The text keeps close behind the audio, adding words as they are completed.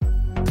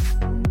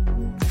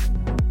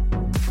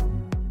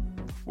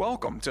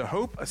Welcome to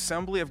Hope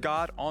Assembly of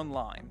God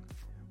Online.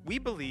 We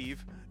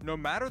believe no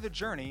matter the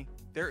journey,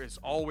 there is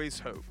always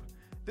hope.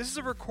 This is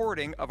a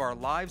recording of our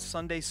live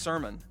Sunday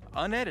sermon,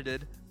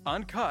 unedited,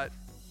 uncut,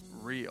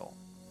 real.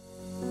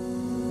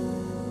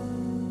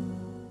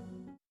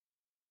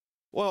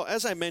 Well,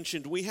 as I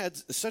mentioned, we had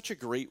such a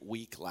great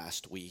week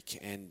last week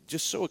and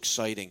just so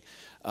exciting.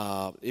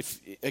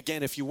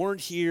 If you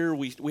weren't here,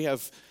 we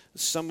have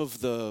some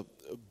of the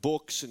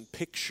books and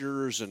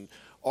pictures and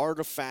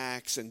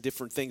artifacts and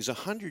different things.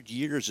 100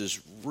 years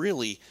is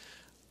really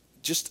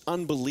just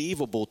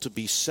unbelievable to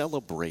be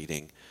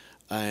celebrating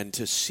and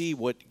to see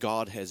what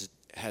God has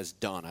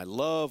done. I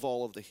love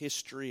all of the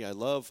history. I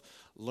love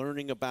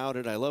learning about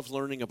it. I love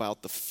learning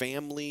about the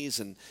families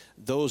and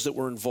those that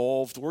were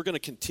involved. We're going to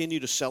continue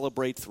to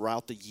celebrate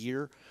throughout the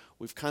year.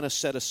 We've kind of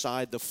set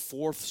aside the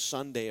fourth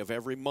Sunday of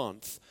every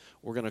month.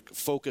 We're going to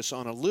focus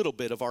on a little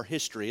bit of our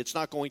history. It's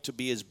not going to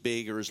be as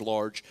big or as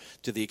large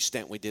to the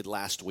extent we did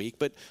last week,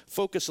 but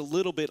focus a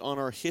little bit on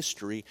our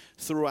history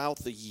throughout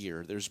the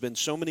year. There's been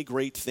so many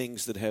great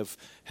things that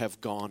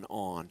have gone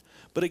on.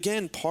 But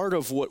again, part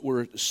of what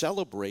we're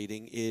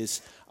celebrating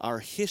is our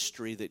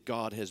history that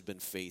God has been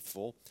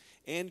faithful.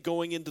 And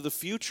going into the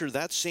future,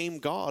 that same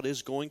God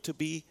is going to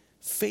be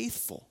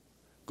faithful.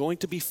 Going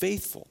to be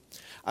faithful.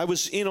 I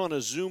was in on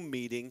a Zoom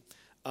meeting.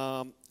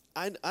 I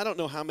don't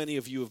know how many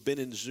of you have been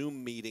in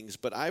Zoom meetings,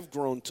 but I've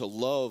grown to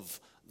love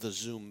the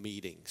Zoom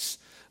meetings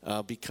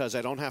because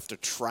I don't have to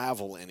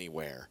travel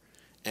anywhere.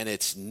 And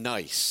it's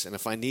nice. And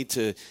if I need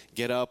to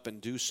get up and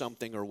do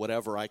something or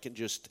whatever, I can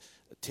just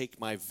take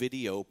my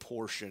video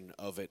portion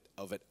of it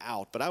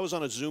out. But I was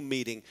on a Zoom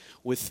meeting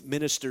with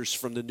ministers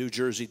from the New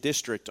Jersey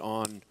district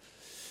on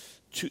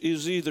it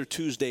was either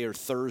Tuesday or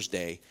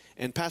Thursday,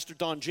 and Pastor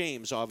Don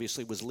James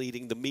obviously was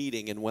leading the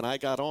meeting, and when I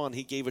got on,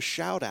 he gave a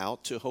shout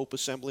out to Hope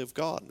Assembly of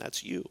God, and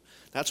that's you.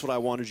 That's what I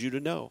wanted you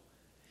to know.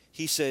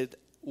 He said,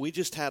 we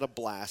just had a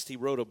blast. He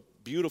wrote a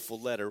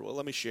beautiful letter. Well,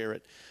 let me share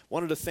it.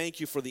 Wanted to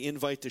thank you for the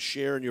invite to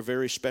share in your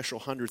very special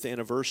 100th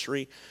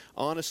anniversary.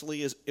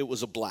 Honestly, it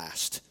was a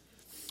blast.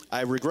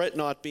 I regret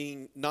not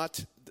taking a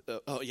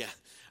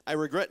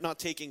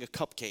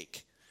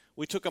cupcake.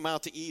 We took him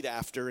out to eat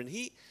after, and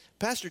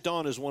Pastor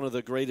Don is one of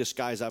the greatest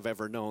guys I've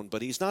ever known,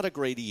 but he's not a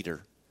great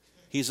eater.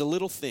 He's a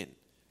little thin.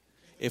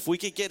 If we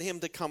could get him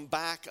to come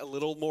back a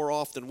little more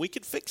often, we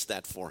could fix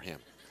that for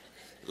him.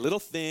 A little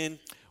thin.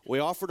 We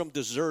offered him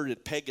dessert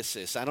at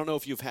Pegasus. I don't know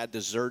if you've had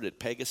dessert at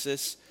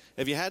Pegasus.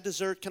 Have you had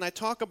dessert? Can I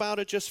talk about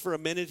it just for a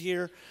minute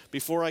here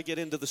before I get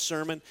into the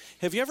sermon?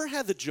 Have you ever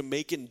had the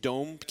Jamaican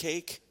dome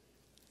cake?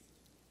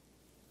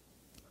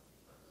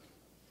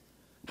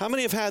 How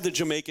many have had the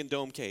Jamaican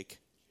dome cake?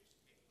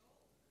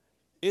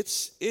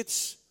 It's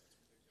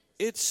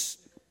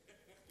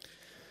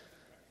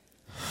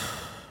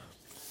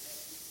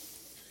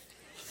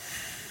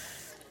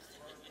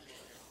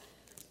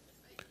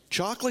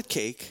chocolate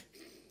cake,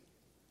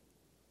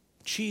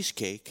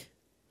 cheesecake,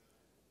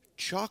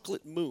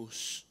 chocolate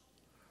mousse,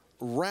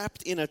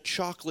 wrapped in a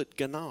chocolate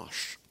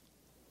ganache.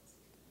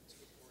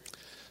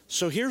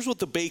 So here's what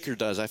the baker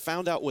does. I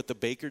found out what the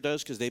baker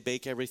does because they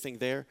bake everything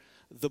there.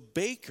 The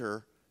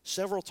baker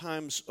several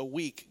times a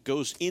week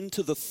goes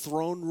into the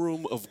throne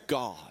room of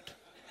God,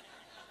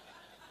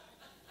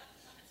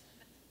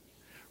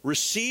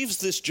 receives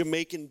this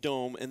Jamaican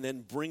dome, and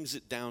then brings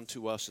it down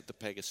to us at the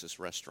Pegasus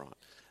restaurant.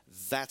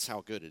 That's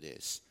how good it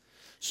is.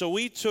 So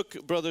we took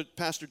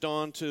Pastor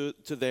Don to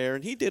there,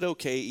 and he did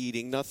okay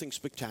eating, nothing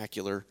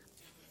spectacular.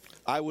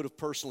 I would have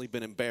personally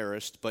been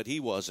embarrassed, but he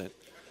wasn't.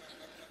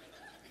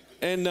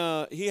 And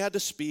he had to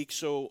speak,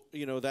 so,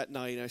 that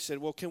night I said,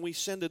 well, can we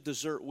send a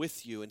dessert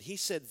with you? And he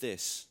said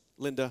this,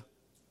 Linda,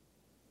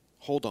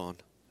 hold on.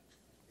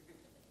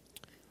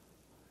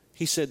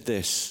 He said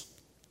this,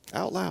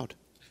 out loud.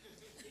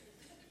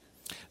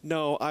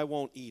 No, I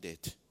won't eat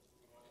it.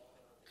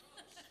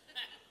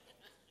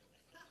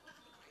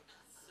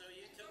 So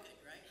you took it,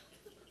 right?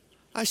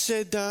 I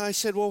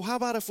said, well, how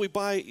about if we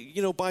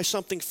buy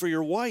something for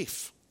your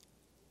wife?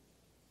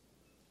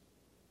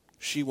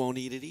 She won't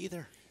eat it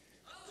either.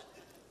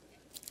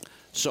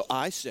 So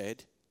I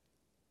said,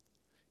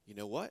 you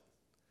know what?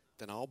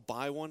 Then I'll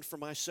buy one for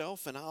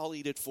myself and I'll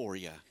eat it for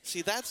you.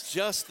 See, that's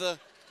just the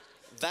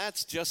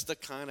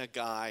kind of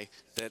guy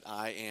that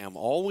I am,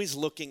 always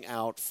looking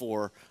out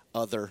for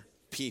other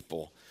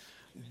people.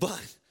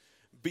 But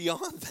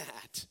beyond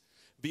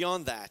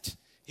that,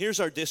 here's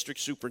our district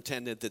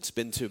superintendent that's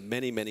been to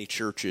many, many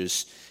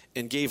churches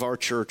and gave our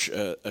church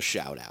a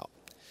shout out.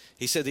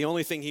 He said the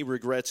only thing he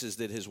regrets is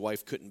that his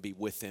wife couldn't be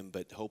with him,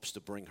 but hopes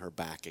to bring her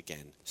back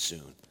again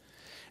soon.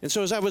 And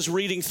so as I was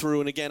reading through,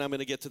 and again, I'm going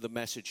to get to the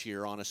message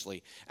here,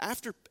 honestly.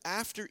 After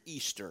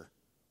Easter,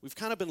 we've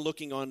kind of been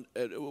looking on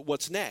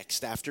what's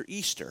next after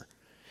Easter.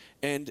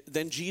 And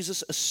then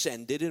Jesus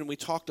ascended, and we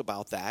talked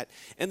about that.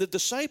 And the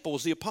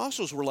disciples, the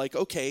apostles, were like,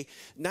 okay,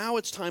 now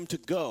it's time to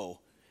go.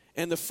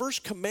 And the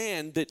first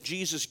command that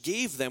Jesus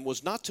gave them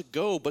was not to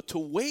go, but to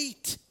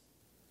wait.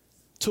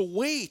 To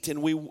wait.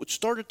 And we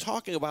started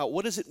talking about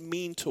what does it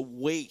mean to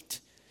wait.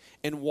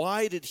 And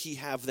why did he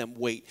have them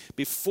wait?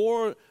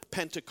 Before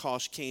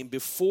Pentecost came,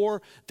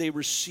 before they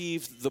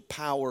received the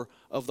power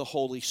of the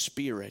Holy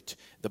Spirit,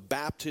 the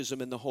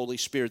baptism in the Holy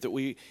Spirit that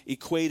we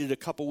equated a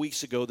couple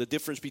weeks ago, the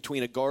difference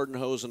between a garden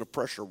hose and a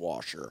pressure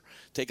washer.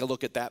 Take a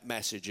look at that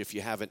message if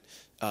you haven't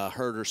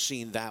heard or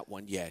seen that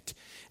one yet.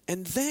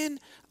 And then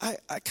I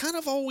kind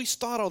of always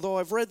thought, although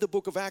I've read the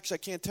book of Acts, I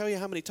can't tell you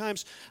how many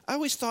times, I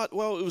always thought,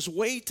 well, it was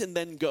wait and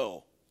then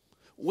go.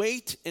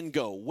 Wait and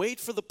go. Wait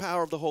for the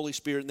power of the Holy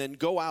Spirit and then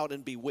go out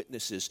and be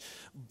witnesses.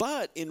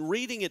 But in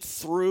reading it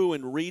through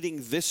and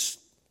reading this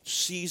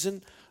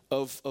season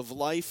of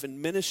life and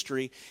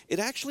ministry, it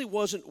actually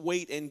wasn't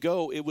wait and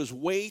go. It was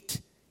wait,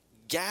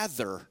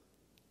 gather,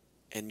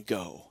 and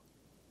go.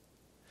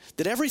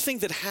 That everything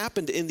that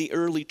happened in the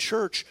early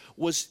church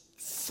was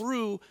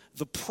through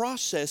the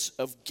process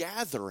of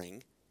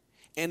gathering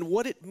and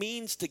what it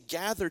means to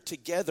gather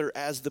together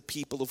as the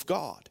people of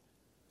God.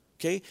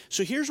 Okay,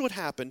 so here's what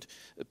happened.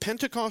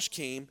 Pentecost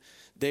came.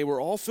 They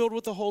were all filled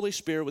with the Holy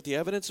Spirit with the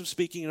evidence of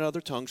speaking in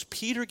other tongues.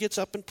 Peter gets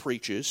up and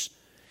preaches,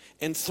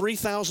 and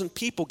 3,000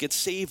 people get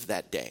saved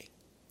that day.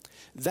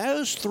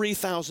 Those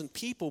 3,000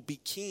 people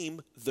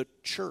became the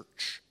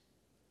church.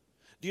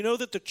 Do you know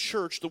that the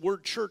church, the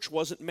word church,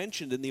 wasn't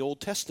mentioned in the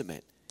Old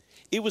Testament?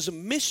 It was a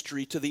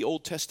mystery to the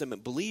Old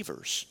Testament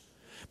believers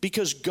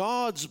because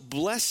God's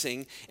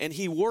blessing, and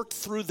he worked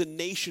through the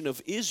nation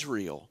of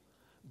Israel.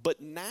 But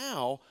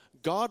now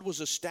God was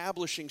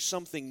establishing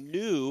something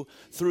new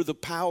through the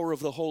power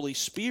of the Holy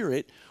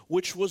Spirit,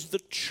 which was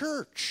the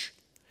church.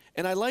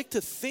 And I like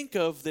to think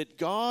of that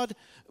God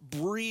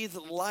breathed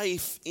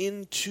life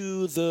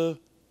into the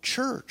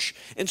church.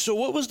 And so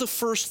what was the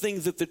first thing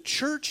that the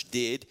church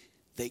did?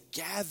 They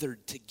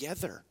gathered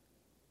together.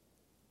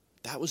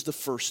 That was the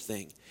first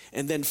thing.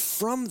 And then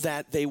from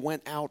that, they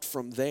went out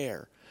from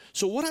there.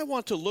 So what I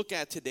want to look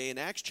at today in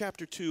Acts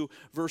chapter 2,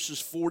 verses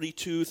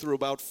 42 through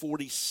about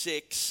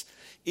 46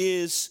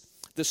 is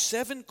the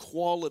 7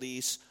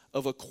 qualities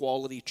of a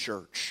quality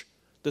church.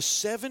 The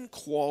 7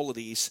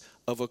 qualities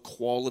of a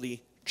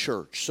quality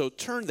church. So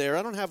turn there.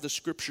 I don't have the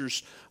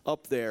scriptures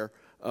up there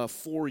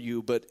for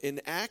you, but in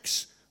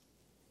Acts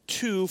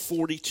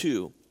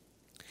 2:42,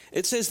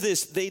 it says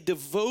this: they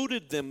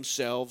devoted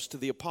themselves to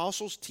the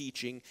apostles'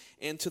 teaching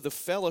and to the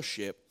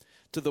fellowship,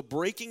 to the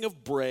breaking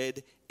of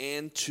bread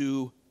and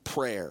to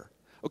prayer.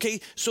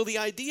 Okay, so the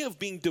idea of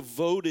being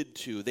devoted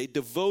to, they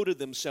devoted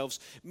themselves,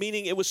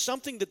 meaning it was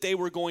something that they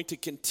were going to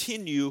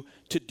continue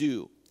to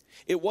do.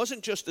 It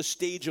wasn't just a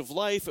stage of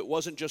life. It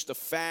wasn't just a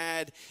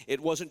fad. It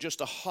wasn't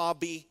just a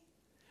hobby.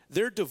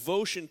 Their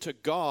devotion to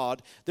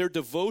God, their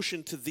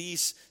devotion to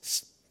these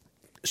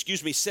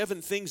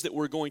 7 things that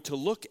we're going to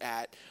look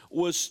at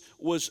was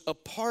a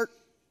part,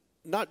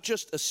 not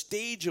just a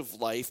stage of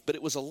life, but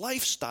it was a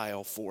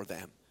lifestyle for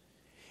them.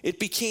 It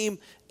became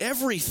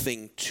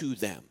everything to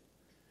them.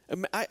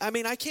 I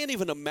mean, I can't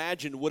even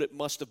imagine what it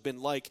must have been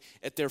like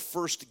at their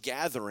first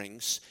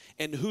gatherings.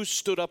 And who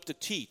stood up to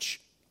teach?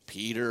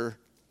 Peter.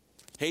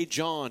 Hey,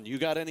 John, you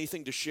got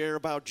anything to share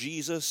about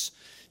Jesus?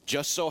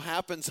 Just so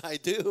happens I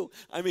do.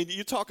 I mean,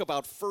 you talk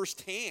about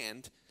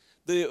firsthand.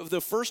 The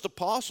first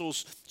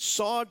apostles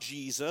saw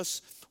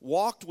Jesus,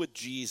 walked with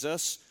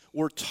Jesus,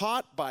 were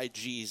taught by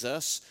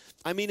Jesus.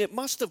 I mean, it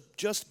must have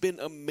just been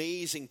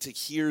amazing to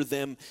hear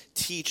them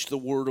teach the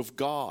Word of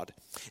God.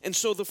 And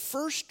so the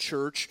first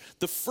church,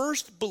 the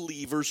first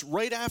believers,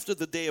 right after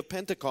the day of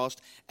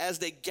Pentecost, as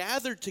they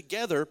gathered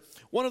together,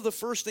 one of the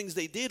first things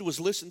they did was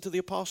listen to the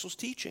apostles'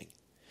 teaching.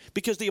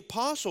 Because the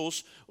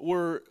apostles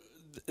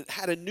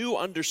had a new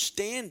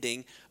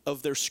understanding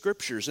of their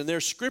scriptures. And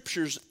their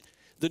scriptures,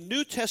 the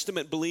New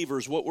Testament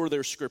believers, what were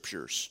their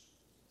scriptures?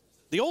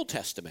 The Old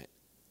Testament.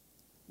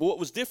 Well, what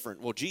was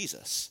different? Well,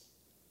 Jesus.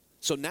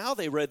 So now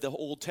they read the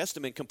Old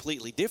Testament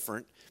completely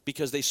different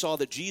because they saw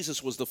that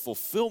Jesus was the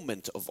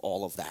fulfillment of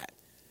all of that.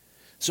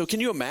 So can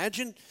you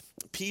imagine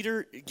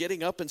Peter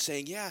getting up and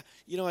saying, yeah,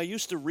 I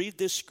used to read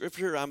this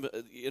scripture,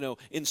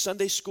 in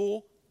Sunday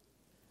school,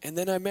 and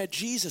then I met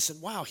Jesus,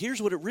 and wow,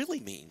 here's what it really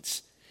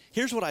means.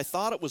 Here's what I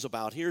thought it was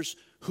about. Here's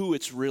who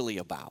it's really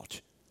about.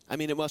 I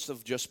mean, it must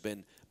have just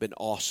been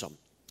awesome.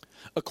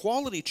 A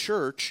quality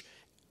church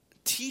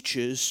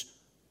teaches,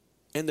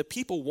 and the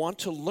people want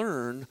to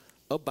learn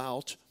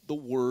about the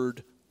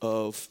Word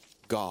of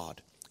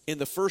God. In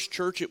the first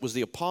church, it was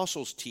the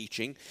apostles'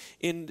 teaching.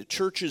 In the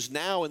churches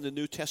now in the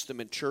New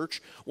Testament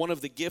church, one of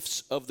the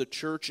gifts of the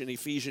church in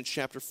Ephesians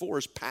chapter 4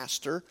 is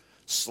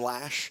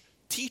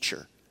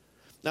pastor/teacher.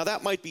 Now,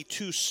 that might be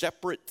 2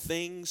 separate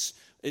things.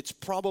 It's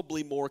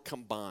probably more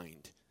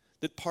combined.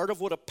 That part of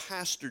what a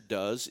pastor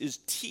does is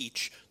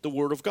teach the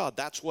Word of God.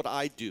 That's what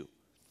I do.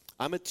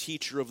 I'm a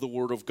teacher of the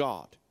Word of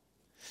God.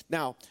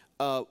 Now,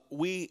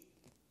 we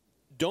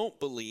don't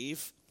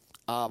believe,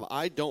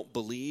 I don't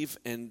believe,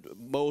 and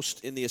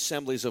most in the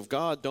Assemblies of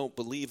God don't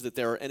believe that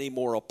there are any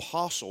more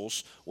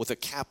apostles with a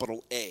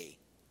capital A.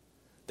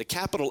 The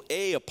capital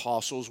A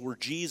apostles were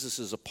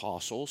Jesus'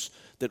 apostles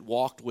that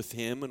walked with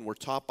him and were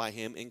taught by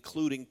him,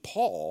 including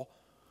Paul,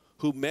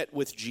 who met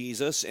with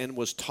Jesus and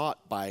was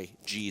taught by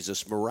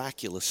Jesus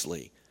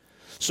miraculously.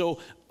 So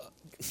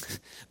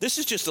this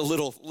is just a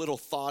little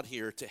thought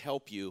here to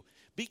help you.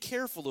 Be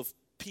careful of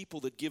people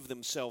that give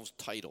themselves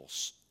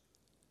titles.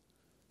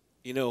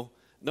 You know,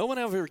 no one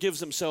ever gives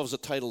themselves a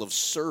title of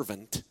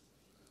servant,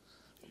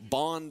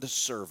 bond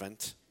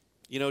servant.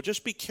 You know,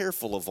 just be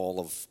careful of all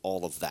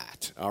of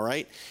that, all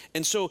right?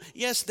 And so,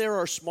 yes, there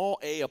are small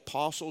A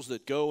apostles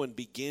that go and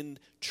begin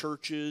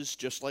churches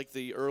just like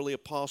the early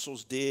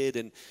apostles did,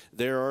 and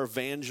there are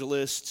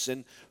evangelists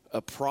and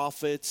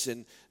prophets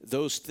and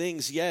those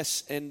things,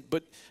 yes.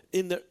 But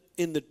in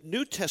the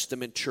New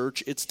Testament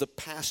church, it's the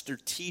pastor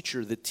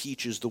teacher that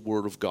teaches the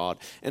Word of God,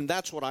 and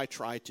that's what I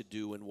try to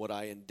do and what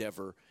I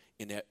endeavor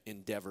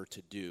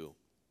to do.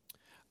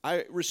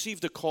 I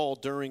received a call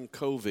during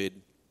COVID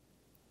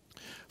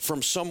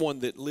from someone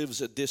that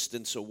lives a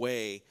distance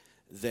away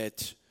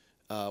that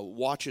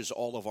watches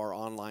all of our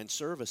online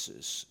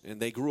services. And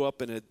they grew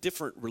up in a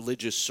different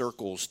religious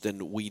circles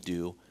than we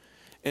do.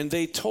 And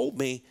they told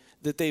me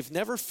that they've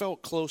never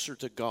felt closer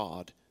to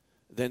God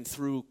than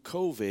through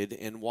COVID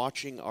and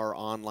watching our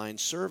online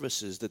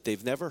services, that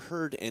they've never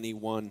heard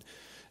anyone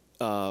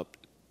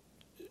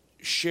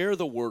share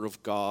the Word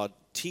of God,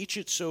 teach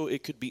it so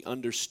it could be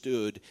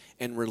understood,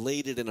 and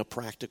related in a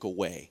practical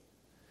way.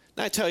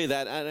 Now, I tell you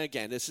that, and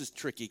again, this is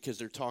tricky because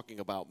they're talking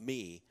about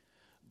me,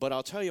 but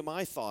I'll tell you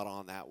my thought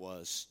on that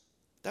was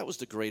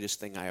the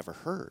greatest thing I ever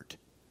heard,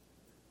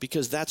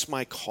 because that's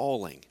my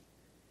calling,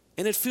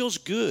 and it feels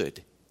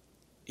good,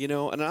 you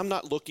know, and I'm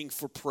not looking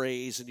for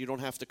praise, and you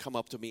don't have to come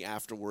up to me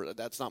afterward.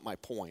 That's not my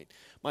point.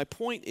 My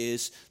point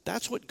is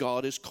that's what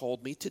God has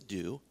called me to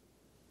do,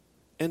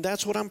 and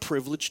that's what I'm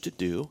privileged to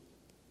do,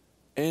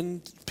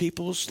 and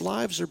people's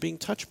lives are being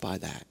touched by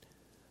that.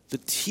 The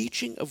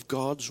teaching of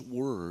God's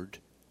Word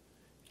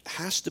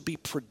has to be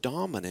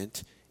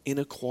predominant in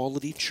a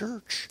quality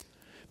church.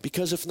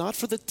 Because if not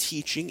for the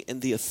teaching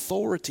and the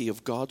authority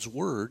of God's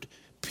Word,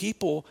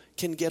 people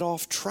can get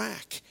off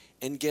track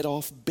and get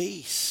off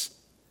base.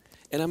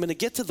 And I'm going to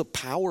get to the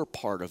power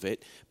part of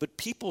it, but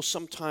people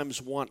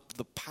sometimes want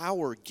the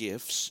power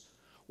gifts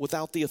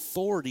without the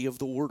authority of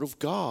the Word of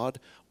God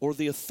or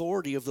the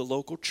authority of the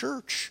local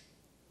church.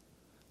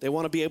 They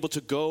want to be able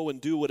to go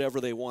and do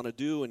whatever they want to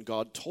do, and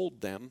God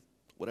told them,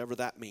 whatever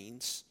that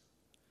means.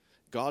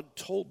 God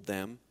told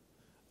them,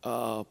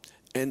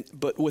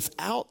 but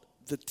without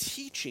the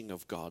teaching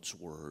of God's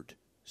Word,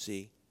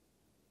 see,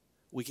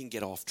 we can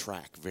get off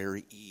track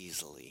very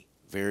easily,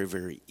 very,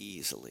 very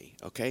easily,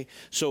 okay?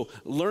 So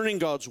learning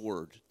God's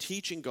Word,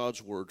 teaching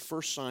God's Word,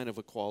 first sign of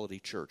a quality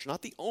church.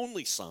 Not the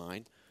only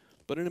sign,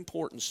 but an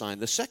important sign.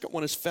 The second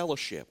one is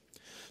fellowship.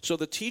 So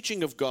the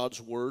teaching of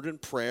God's Word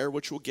and prayer,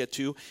 which we'll get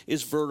to,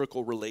 is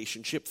vertical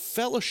relationship.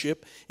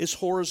 Fellowship is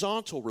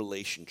horizontal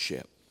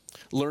relationship,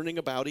 learning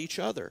about each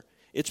other.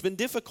 It's been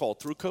difficult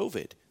through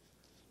COVID.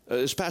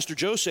 As Pastor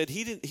Joe said,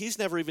 he's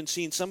never even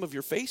seen some of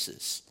your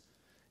faces.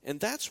 And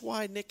that's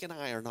why Nick and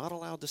I are not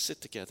allowed to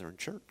sit together in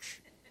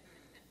church.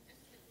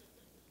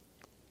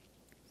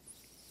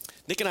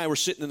 Nick and I were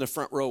sitting in the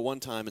front row one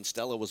time, and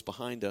Stella was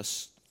behind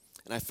us.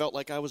 And I felt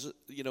like I was, a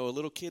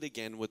little kid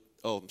again with,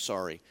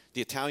 the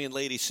Italian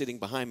lady sitting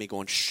behind me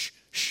going, shh,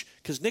 shh,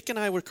 because Nick and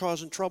I were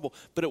causing trouble.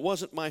 But it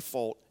wasn't my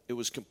fault. It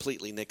was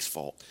completely Nick's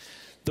fault.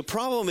 The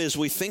problem is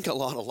we think a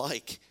lot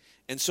alike.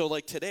 And so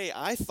like today,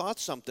 I thought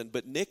something,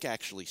 but Nick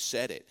actually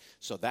said it.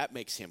 So that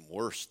makes him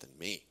worse than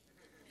me.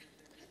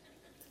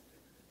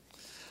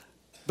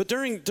 But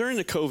during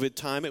the COVID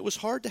time, it was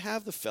hard to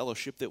have the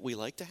fellowship that we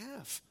like to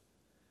have.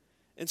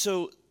 And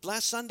so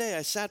last Sunday,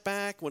 I sat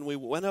back when we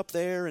went up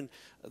there and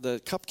the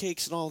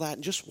cupcakes and all that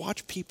and just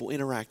watched people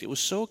interact. It was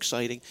so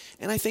exciting.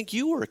 And I think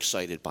you were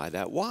excited by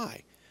that.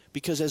 Why?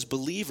 Because as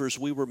believers,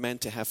 we were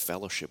meant to have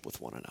fellowship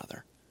with one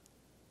another.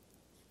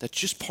 That's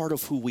just part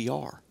of who we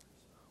are.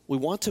 We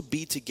want to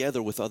be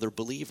together with other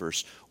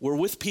believers. We're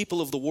with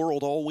people of the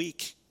world all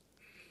week.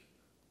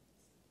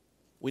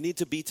 We need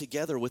to be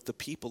together with the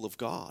people of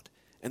God.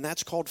 And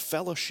that's called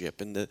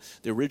fellowship. In the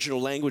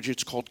original language,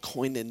 it's called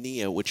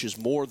koinonia, which is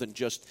more than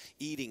just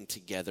eating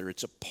together.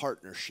 It's a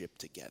partnership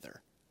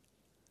together.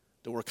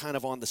 That we're kind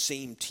of on the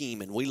same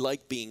team, and we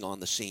like being on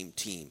the same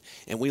team.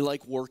 And we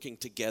like working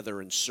together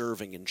and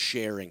serving and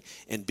sharing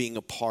and being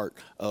a part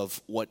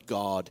of what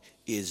God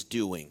is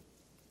doing.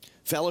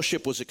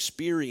 Fellowship was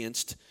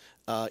experienced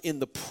in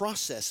the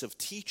process of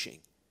teaching.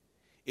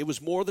 It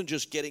was more than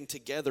just getting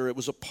together. It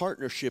was a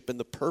partnership in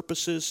the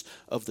purposes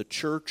of the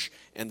church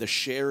and the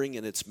sharing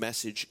in its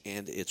message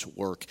and its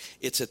work.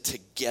 It's a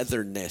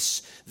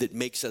togetherness that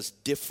makes us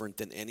different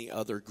than any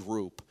other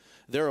group.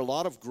 There are a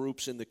lot of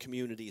groups in the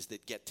communities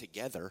that get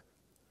together,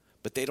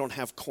 but they don't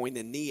have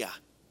koinonia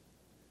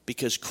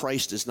because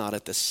Christ is not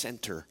at the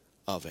center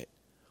of it.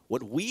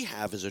 What we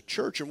have as a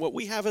church and what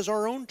we have as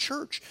our own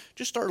church,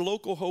 just our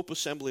local Hope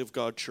Assembly of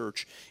God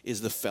church,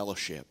 is the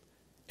fellowship.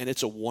 And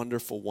it's a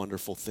wonderful,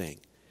 wonderful thing.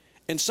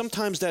 And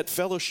sometimes that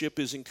fellowship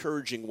is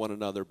encouraging one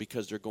another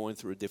because they're going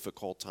through a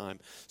difficult time.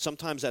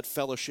 Sometimes that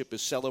fellowship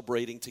is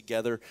celebrating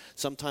together.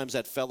 Sometimes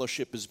that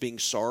fellowship is being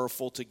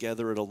sorrowful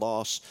together at a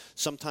loss.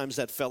 Sometimes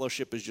that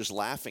fellowship is just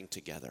laughing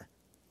together.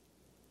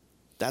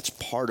 That's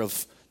part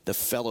of the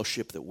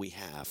fellowship that we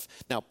have.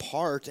 Now,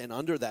 part and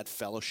under that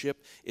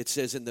fellowship, it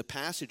says in the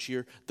passage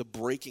here, the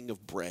breaking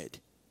of bread.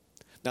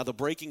 Now, the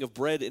breaking of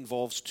bread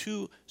involves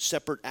two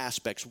separate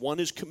aspects. One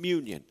is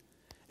communion,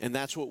 and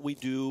that's what we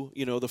do,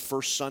 the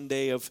first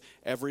Sunday of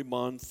every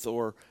month,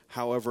 or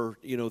however,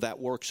 that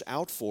works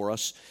out for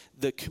us.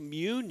 The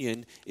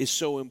communion is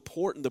so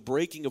important. The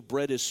breaking of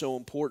bread is so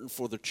important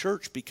for the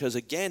church because,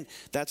 again,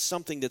 that's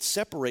something that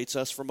separates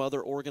us from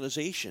other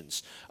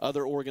organizations.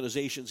 Other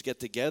organizations get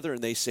together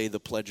and they say the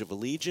Pledge of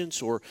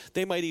Allegiance, or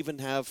they might even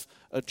have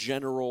a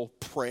general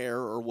prayer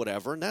or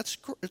whatever, and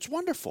it's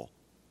wonderful.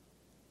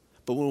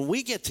 But when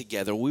we get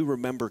together, we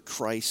remember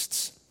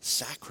Christ's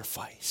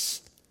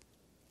sacrifice.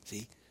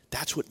 See?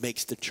 That's what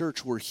makes the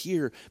church. We're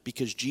here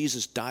because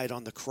Jesus died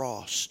on the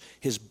cross.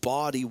 His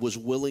body was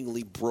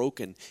willingly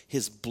broken.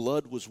 His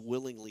blood was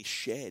willingly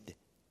shed.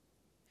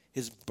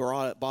 His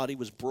body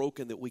was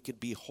broken that we could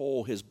be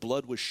whole. His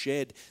blood was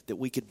shed that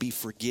we could be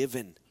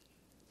forgiven.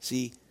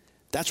 See,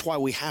 that's why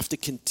we have to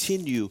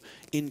continue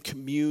in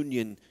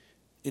communion,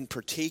 in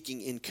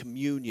partaking in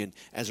communion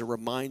as a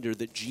reminder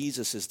that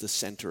Jesus is the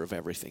center of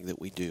everything that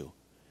we do.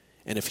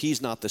 And if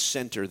he's not the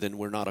center, then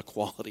we're not a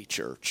quality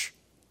church.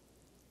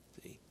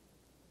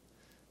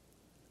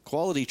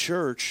 Quality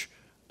church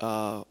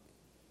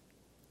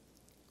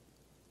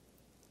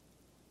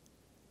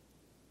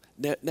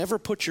never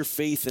put your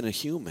faith in a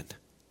human.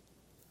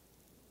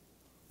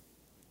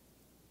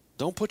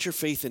 Don't put your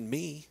faith in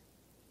me,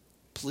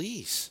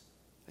 please.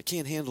 I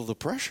can't handle the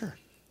pressure.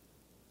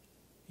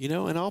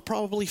 And I'll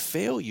probably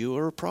fail you,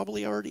 or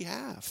probably already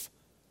have.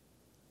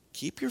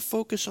 Keep your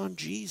focus on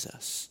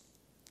Jesus.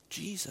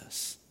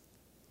 Jesus.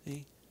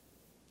 See?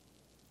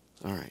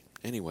 All right.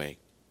 Anyway.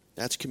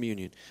 That's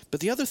communion.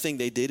 But the other thing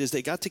they did is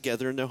they got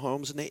together in their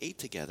homes and they ate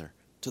together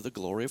to the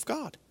glory of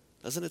God.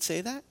 Doesn't it say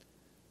that?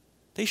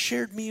 They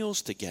shared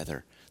meals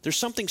together. There's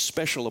something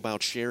special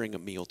about sharing a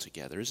meal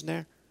together, isn't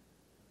there?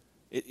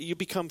 You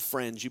become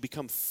friends. You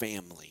become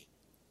family.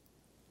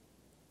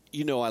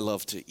 I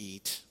love to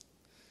eat.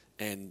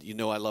 And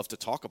I love to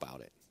talk about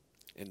it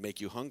and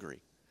make you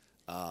hungry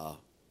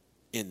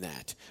in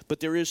that. But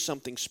there is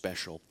something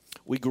special.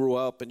 We grew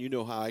up, and you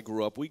know how I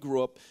grew up.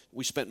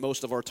 We spent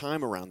most of our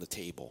time around the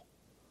table.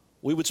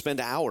 We would spend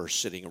hours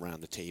sitting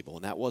around the table,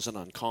 and that wasn't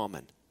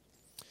uncommon.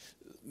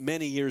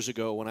 Many years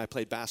ago, when I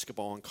played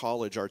basketball in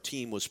college, our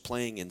team was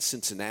playing in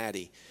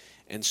Cincinnati,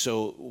 and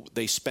so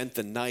they spent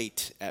the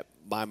night at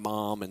my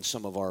mom and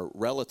some of our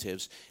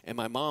relatives, and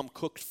my mom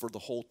cooked for the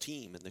whole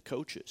team and the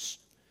coaches.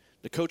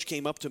 The coach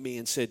came up to me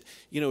and said,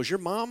 is your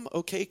mom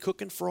okay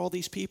cooking for all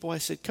these people? I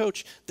said,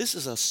 Coach, this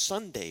is a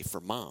Sunday for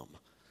Mom.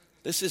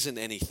 This isn't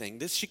anything.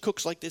 She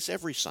cooks like this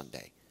every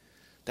Sunday.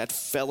 That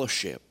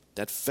fellowship,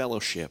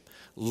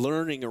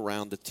 learning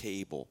around the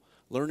table,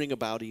 learning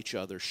about each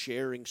other,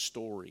 sharing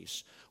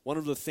stories. One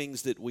of the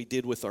things that we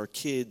did with our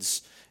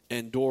kids,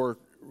 and Dor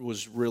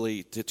was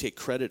really to take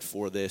credit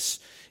for this,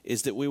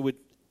 is that we would,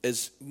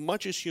 as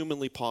much as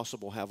humanly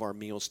possible, have our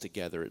meals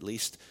together, at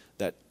least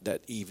that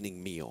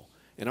evening meal.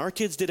 And our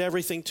kids did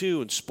everything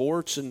too, in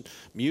sports and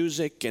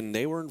music, and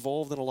they were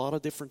involved in a lot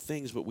of different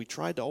things, but we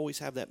tried to always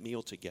have that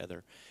meal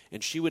together.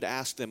 And she would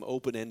ask them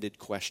open-ended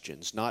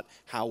questions, not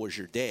how was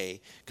your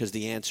day, because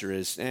the answer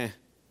is,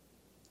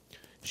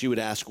 She would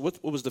ask,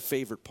 what was the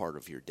favorite part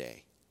of your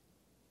day?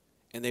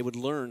 And they would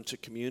learn to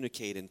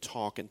communicate and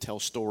talk and tell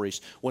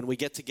stories. When we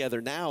get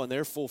together now, and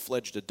they're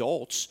full-fledged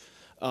adults,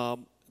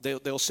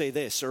 they'll say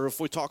this, or if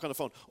we talk on the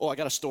phone, I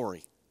got a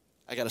story.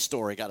 I got a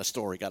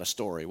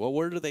story. Well,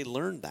 where do they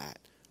learn that?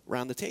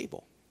 Around the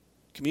table,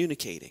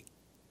 communicating.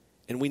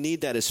 And we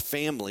need that as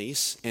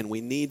families, and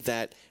we need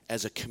that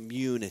as a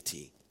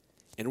community.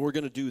 And we're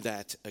going to do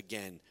that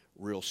again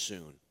real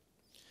soon.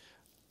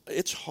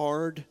 It's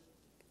hard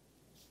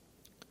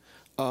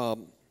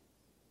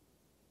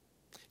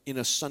in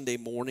a Sunday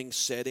morning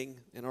setting,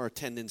 and our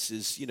attendance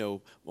is,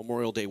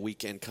 Memorial Day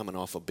weekend coming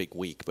off a big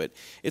week, but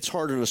it's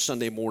hard in a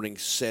Sunday morning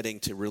setting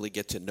to really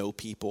get to know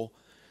people.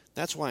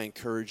 That's why I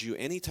encourage you,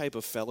 any type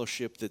of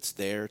fellowship that's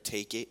there,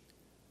 take it.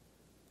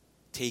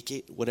 Take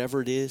it,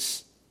 whatever it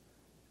is.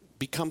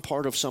 Become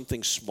part of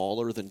something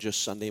smaller than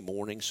just Sunday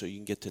morning so you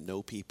can get to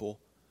know people.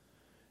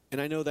 And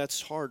I know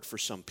that's hard for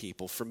some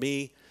people. For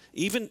me,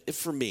 even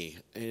for me,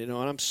 and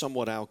I'm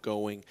somewhat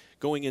outgoing,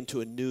 going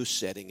into a new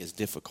setting is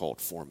difficult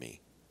for me.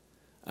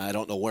 I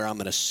don't know where I'm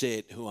going to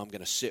sit, who I'm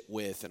going to sit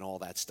with, and all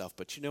that stuff.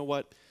 But you know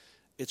what?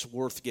 It's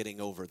worth getting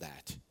over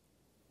that,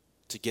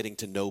 to getting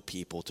to know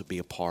people, to be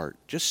a part.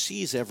 Just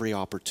seize every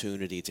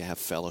opportunity to have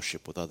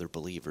fellowship with other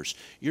believers.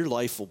 Your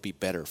life will be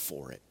better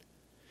for it.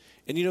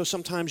 And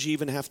sometimes you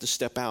even have to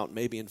step out and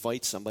maybe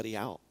invite somebody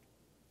out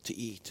to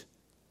eat.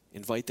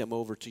 Invite them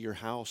over to your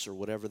house or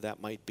whatever that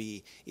might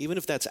be. Even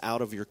if that's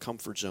out of your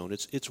comfort zone,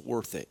 it's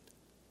worth it.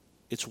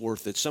 It's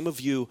worth it. Some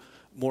of you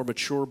more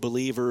mature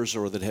believers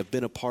or that have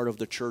been a part of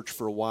the church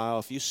for a while,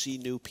 if you see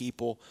new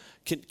people,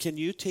 can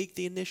you take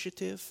the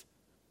initiative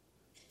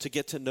to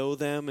get to know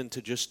them and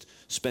to just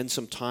spend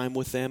some time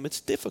with them? It's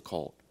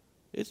difficult.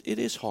 It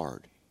is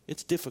hard.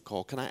 It's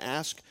difficult. Can I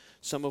ask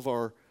some of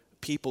our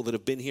people that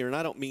have been here, and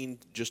I don't mean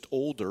just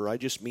older, I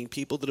just mean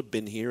people that have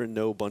been here and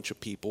know a bunch of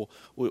people.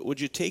 Would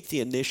you take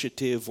the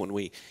initiative when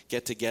we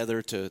get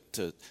together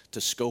to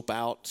scope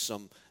out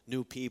some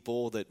new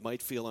people that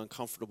might feel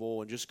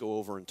uncomfortable and just go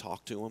over and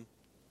talk to them?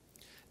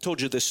 I told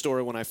you this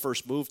story when I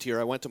first moved here.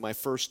 I went to my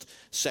first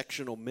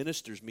sectional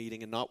ministers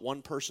meeting and not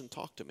one person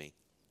talked to me.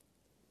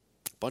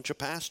 A bunch of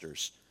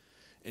pastors.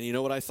 And you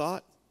know what I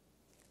thought?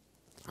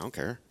 I don't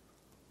care.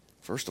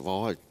 First of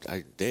all,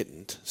 I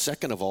didn't.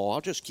 Second of all, I'll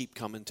just keep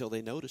coming until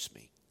they notice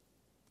me.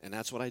 And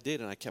that's what I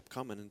did, and I kept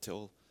coming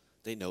until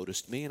they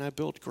noticed me, and I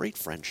built great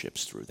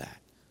friendships through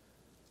that.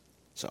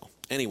 So,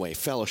 anyway,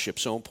 fellowship,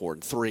 so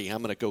important. 3,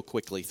 I'm going to go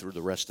quickly through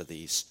the rest of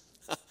these.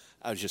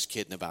 I was just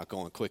kidding about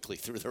going quickly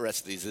through the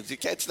rest of these. Did you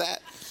catch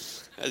that?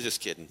 I was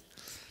just kidding.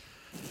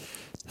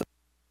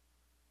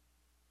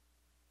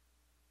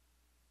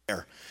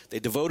 They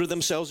devoted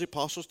themselves to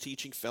apostles'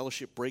 teaching,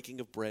 fellowship, breaking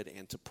of bread,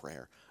 and to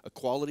prayer. A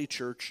quality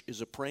church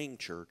is a praying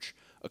church.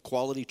 A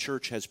quality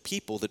church has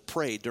people that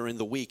pray during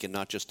the week and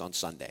not just on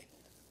Sunday.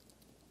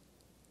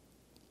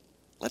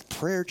 Let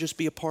prayer just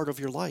be a part of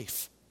your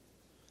life.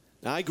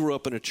 Now, I grew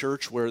up in a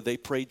church where they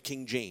prayed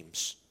King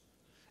James.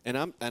 And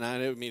I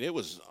mean, it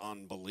was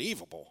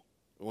unbelievable.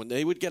 When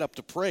they would get up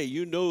to pray,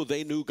 you know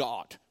they knew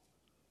God.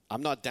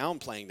 I'm not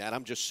downplaying that.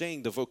 I'm just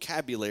saying the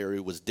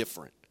vocabulary was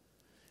different.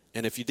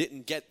 And if you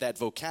didn't get that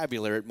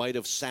vocabulary, it might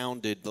have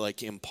sounded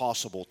like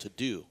impossible to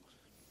do.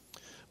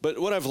 But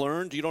what I've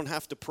learned, you don't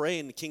have to pray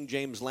in the King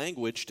James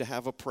language to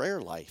have a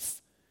prayer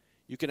life.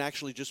 You can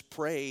actually just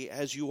pray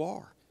as you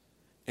are.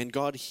 And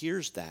God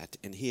hears that,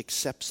 and he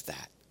accepts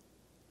that.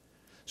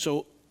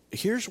 So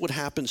here's what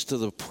happens to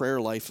the prayer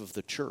life of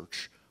the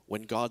church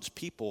when God's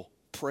people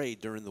pray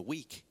during the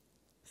week.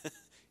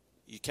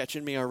 You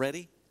catching me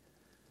already?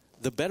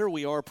 The better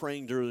we are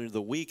praying during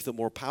the week, the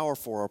more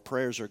powerful our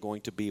prayers are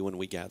going to be when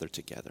we gather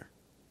together.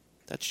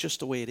 That's just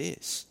the way it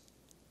is.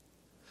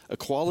 A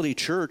quality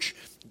church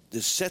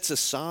sets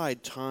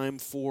aside time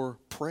for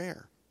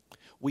prayer.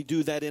 We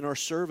do that in our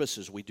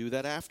services. We do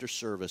that after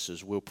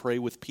services. We'll pray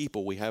with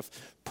people. We have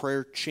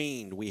prayer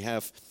chained. We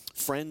have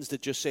friends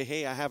that just say,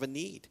 hey, I have a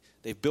need.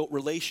 They've built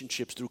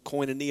relationships through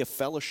koinonia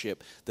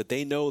fellowship that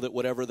they know that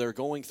whatever they're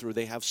going through,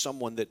 they have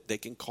someone that they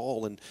can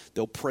call and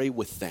they'll pray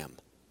with them.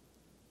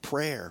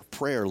 Prayer.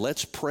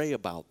 Let's pray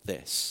about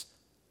this.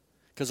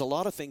 Because a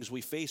lot of things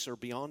we face are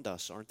beyond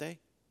us, aren't they?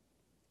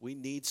 We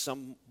need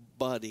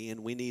somebody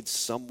and we need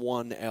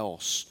someone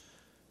else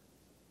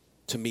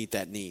to meet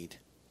that need.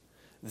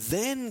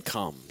 Then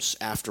comes,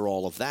 after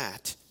all of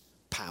that,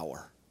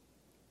 power.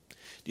 Do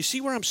you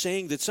see where I'm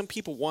saying that some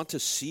people want to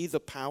see the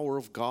power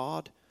of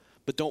God,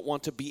 but don't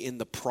want to be in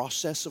the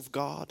process of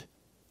God?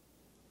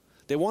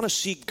 They want to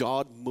see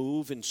God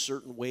move in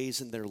certain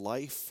ways in their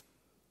life,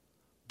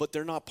 but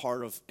they're not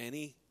part of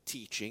any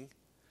teaching.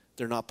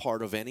 They're not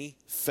part of any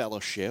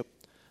fellowship.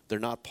 They're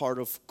not part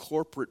of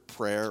corporate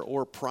prayer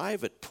or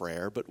private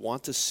prayer, but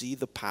want to see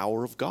the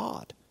power of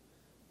God.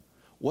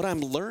 What I'm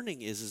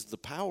learning is the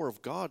power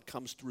of God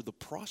comes through the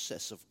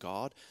process of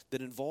God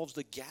that involves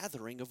the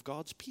gathering of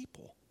God's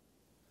people.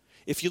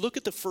 If you look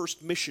at the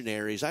first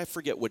missionaries, I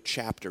forget what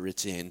chapter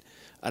it's in.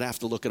 I'd have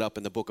to look it up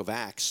in the book of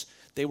Acts.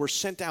 They were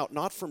sent out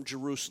not from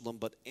Jerusalem,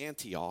 but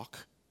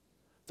Antioch.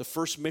 The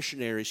first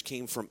missionaries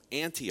came from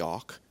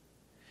Antioch,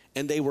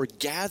 and they were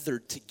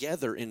gathered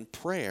together in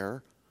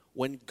prayer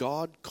when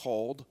God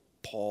called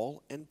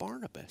Paul and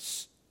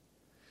Barnabas.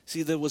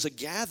 See, there was a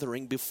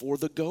gathering before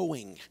the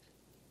going.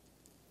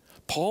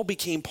 Paul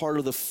became part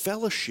of the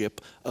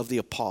fellowship of the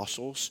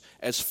apostles,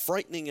 as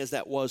frightening as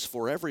that was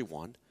for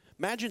everyone.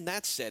 Imagine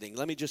that setting.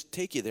 Let me just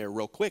take you there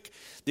real quick.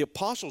 The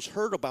apostles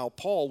heard about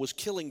Paul was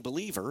killing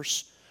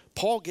believers.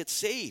 Paul gets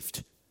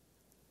saved.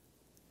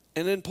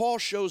 And then Paul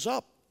shows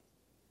up.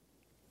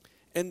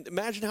 And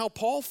imagine how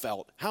Paul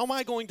felt. How am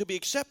I going to be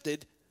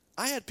accepted?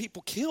 I had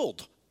people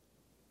killed.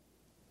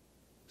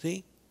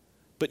 See?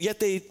 But yet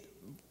they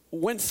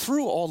went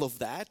through all of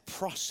that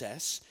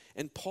process,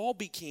 and Paul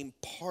became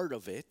part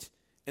of it,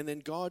 and then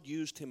God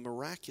used him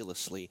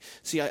miraculously.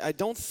 See, I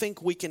don't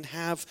think we can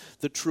have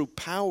the true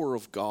power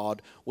of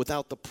God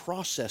without the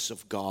process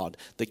of God,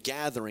 the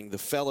gathering, the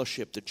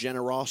fellowship, the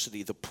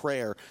generosity, the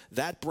prayer.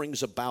 That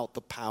brings about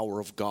the power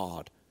of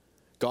God.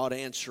 God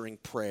answering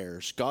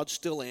prayers. God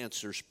still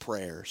answers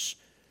prayers.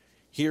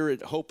 Here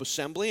at Hope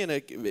Assembly,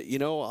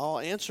 and I'll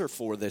answer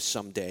for this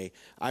someday.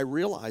 I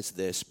realize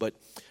this, but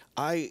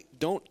I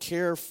don't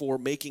care for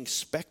making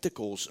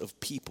spectacles of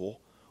people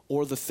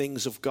or the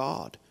things of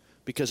God,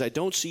 because I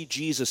don't see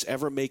Jesus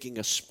ever making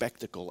a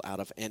spectacle out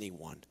of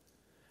anyone.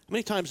 How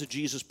many times did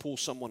Jesus pull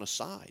someone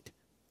aside?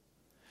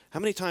 How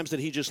many times did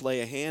he just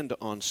lay a hand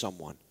on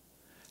someone?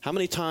 How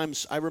many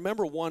times, I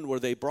remember one where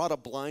they brought a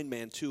blind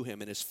man to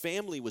him and his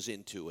family was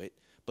into it,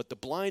 but the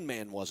blind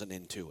man wasn't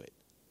into it.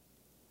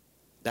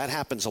 That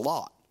happens a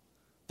lot.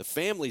 The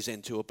family's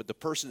into it, but the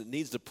person that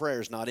needs the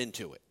prayer is not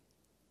into it.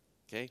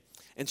 Okay?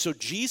 And so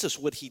Jesus,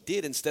 what he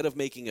did, instead of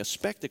making a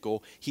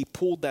spectacle, he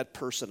pulled that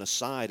person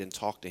aside and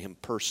talked to him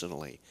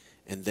personally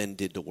and then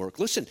did the work.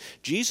 Listen,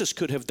 Jesus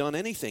could have done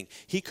anything.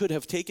 He could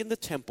have taken the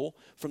temple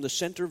from the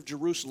center of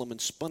Jerusalem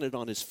and spun it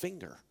on his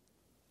finger.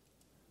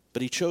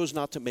 But he chose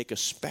not to make a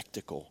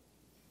spectacle.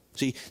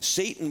 See,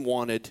 Satan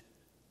wanted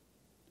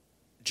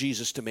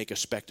Jesus to make a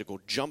spectacle.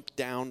 Jump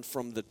down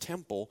from the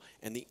temple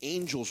and the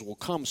angels will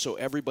come so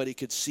everybody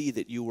could see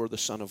that you were the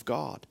Son of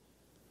God.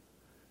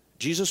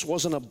 Jesus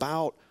wasn't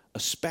about a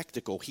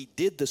spectacle. He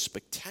did the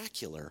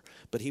spectacular,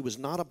 but he was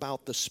not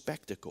about the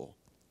spectacle.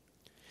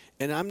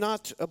 And I'm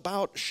not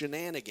about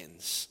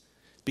shenanigans,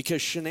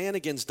 because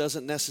shenanigans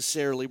doesn't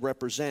necessarily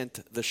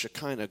represent the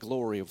Shekinah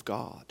glory of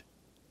God.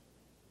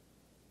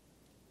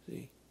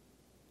 See?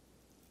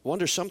 I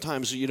wonder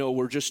sometimes,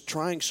 we're just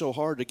trying so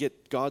hard to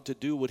get God to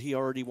do what he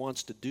already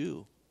wants to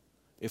do.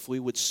 If we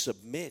would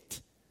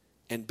submit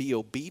and be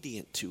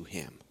obedient to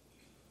him.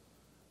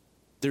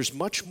 There's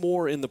much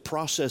more in the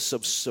process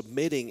of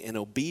submitting and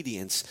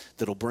obedience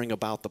that'll bring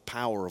about the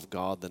power of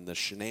God than the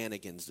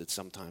shenanigans that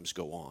sometimes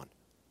go on.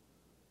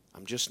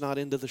 I'm just not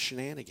into the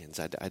shenanigans.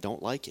 I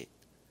don't like it.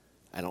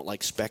 I don't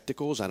like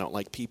spectacles. I don't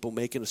like people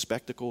making a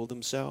spectacle of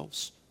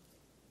themselves.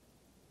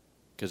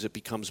 Because it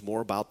becomes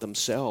more about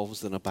themselves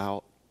than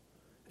about...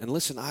 And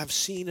listen, I've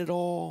seen it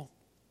all.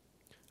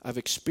 I've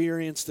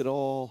experienced it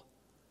all.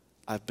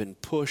 I've been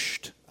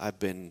pushed. I've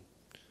been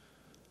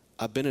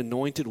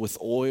anointed with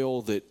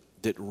oil that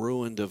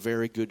ruined a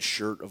very good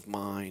shirt of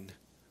mine.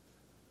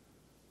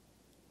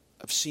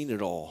 I've seen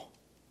it all.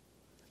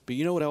 But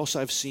you know what else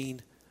I've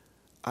seen?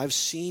 I've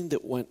seen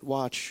that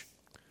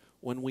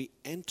when we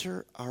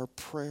enter our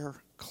prayer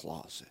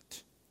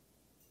closet,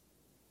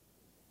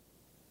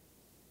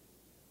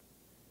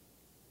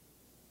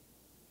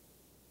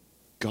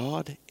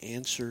 God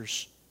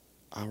answers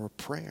our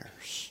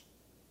prayers.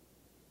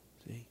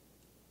 See?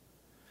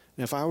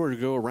 Now, if I were to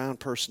go around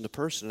person to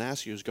person and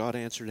ask you, has God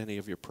answered any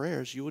of your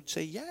prayers? You would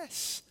say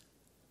yes.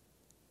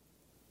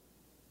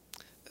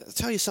 I'll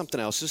tell you something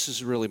else. This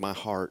is really my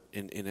heart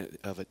in it,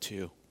 of it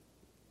too.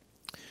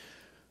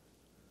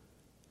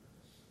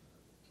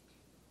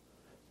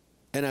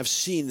 And I've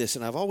seen this,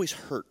 and I've always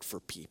hurt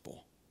for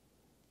people.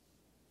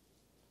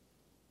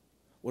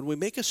 When we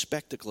make a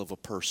spectacle of a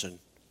person,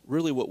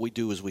 really what we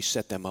do is we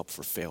set them up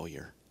for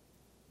failure.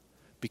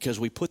 Because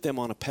we put them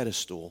on a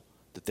pedestal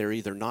that they're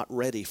either not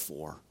ready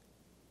for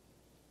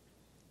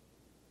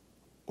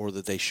or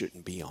that they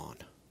shouldn't be on.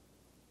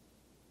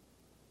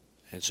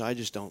 And so I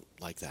just don't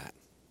like that.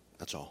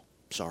 That's all.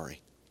 Sorry.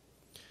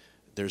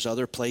 There's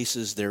other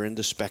places they're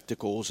into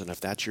spectacles, and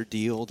if that's your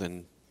deal,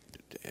 then,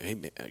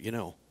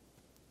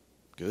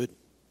 good.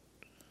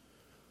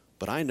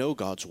 But I know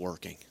God's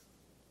working,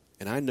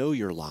 and I know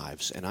your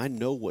lives, and I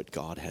know what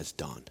God has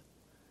done.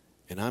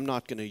 And I'm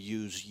not going to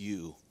use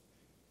you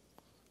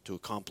to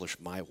accomplish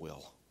my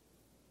will.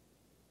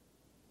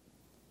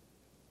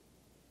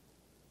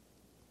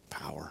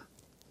 Power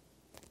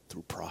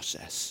through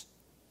process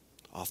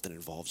often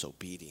involves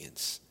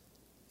obedience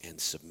and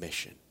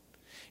submission.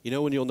 You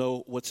know when you'll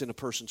know what's in a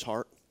person's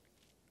heart?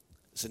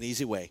 It's an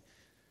easy way.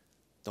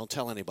 Don't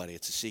tell anybody.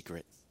 It's a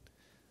secret.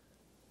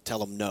 Tell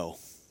them no.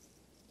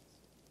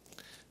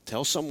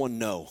 Tell someone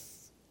no,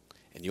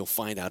 and you'll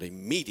find out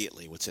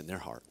immediately what's in their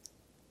heart.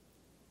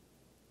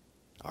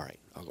 All right,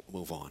 I'll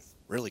move on.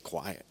 Really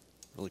quiet.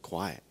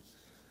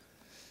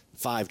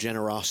 5,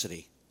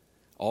 generosity.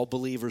 All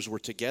believers were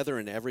together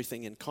in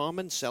everything in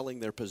common, selling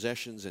their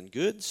possessions and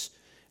goods,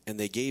 and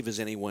they gave as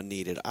anyone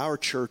needed. Our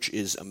church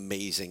is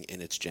amazing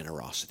in its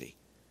generosity.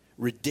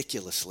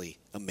 Ridiculously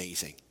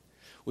amazing.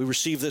 We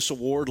received this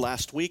award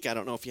last week. I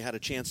don't know if you had a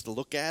chance to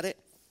look at it.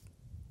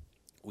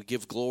 We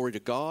give glory to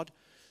God.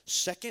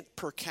 2nd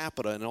per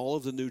capita in all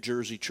of the New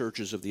Jersey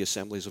churches of the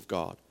Assemblies of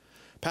God.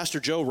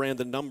 Pastor Joe ran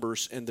the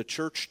numbers, and the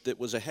church that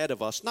was ahead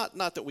of us, not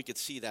that we could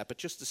see that, but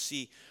just to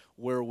see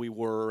where we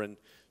were and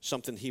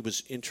something he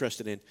was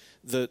interested in.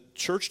 The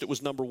church that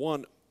was number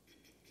 1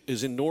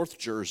 is in North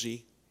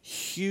Jersey,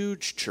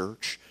 huge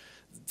church.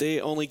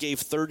 They only gave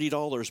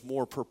 $30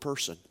 more per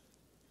person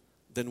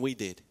than we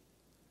did.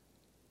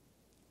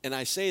 And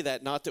I say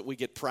that not that we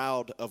get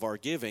proud of our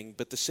giving,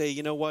 but to say,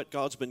 you know what?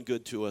 God's been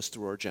good to us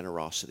through our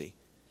generosity.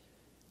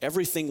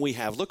 Everything we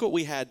have. Look what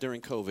we had during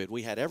COVID.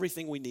 We had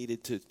everything we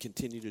needed to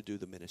continue to do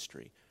the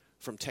ministry,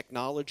 from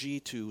technology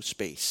to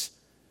space.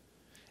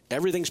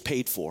 Everything's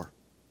paid for.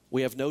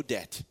 We have no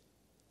debt.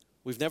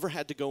 We've never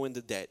had to go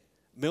into debt.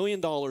 $1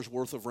 million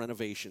worth of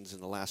renovations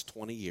in the last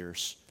 20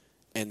 years,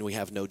 and we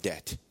have no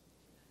debt.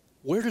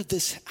 Where did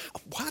this,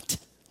 what?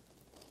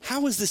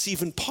 How is this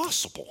even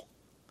possible?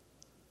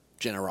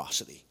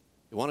 Generosity.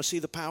 You want to see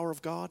the power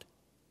of God?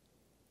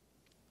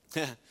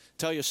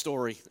 Tell you a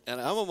story.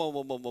 And I'm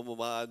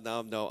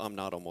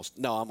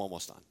almost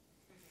done.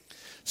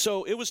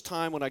 So it was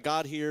time when I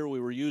got here. We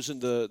were using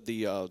those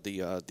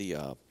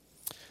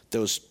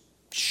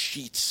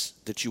sheets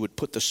that you would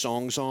put the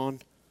songs on.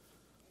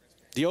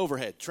 The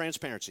overhead,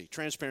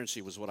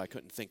 transparency was what I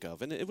couldn't think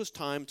of. And it was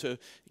time to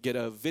get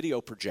a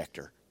video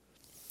projector.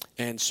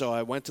 And so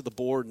I went to the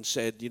board and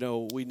said,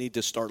 we need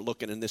to start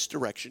looking in this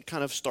direction,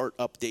 kind of start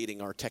updating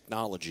our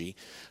technology.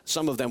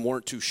 Some of them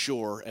weren't too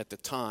sure at the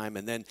time.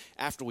 And then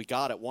after we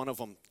got it, one of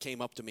them came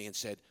up to me and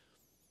said,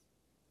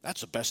 that's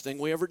the best thing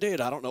we ever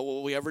did. I don't know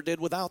what we ever did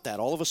without that.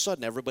 All of a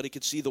sudden, everybody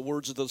could see the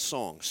words of the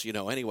songs,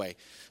 anyway.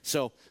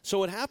 So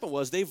what happened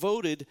was they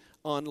voted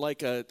on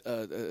like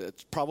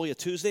probably a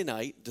Tuesday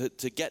night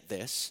to get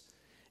this.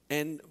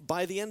 And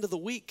by the end of the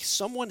week,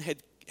 someone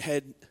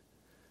had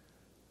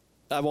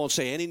I won't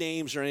say any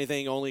names or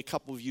anything, only a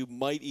couple of you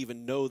might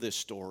even know this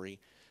story.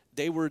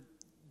 They were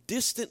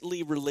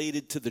distantly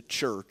related to the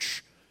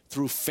church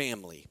through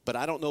family, but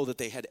I don't know that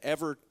they had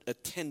ever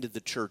attended the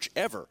church,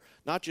 ever.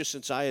 Not just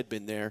since I had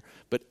been there,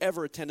 but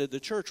ever attended the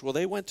church. Well,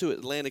 they went to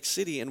Atlantic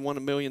City and won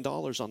 $1 million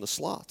on the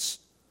slots.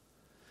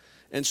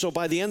 And so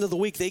by the end of the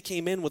week, they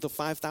came in with a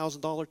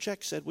 $5,000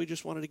 check, said, we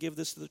just wanted to give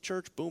this to the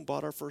church. Boom,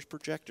 bought our first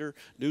projector,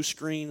 new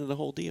screen, and the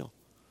whole deal.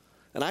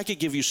 And I could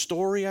give you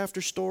story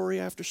after story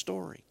after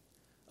story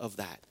of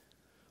that.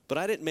 But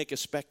I didn't make a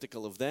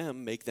spectacle of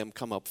them, make them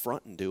come up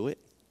front and do it.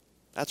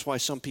 That's why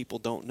some people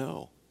don't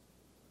know.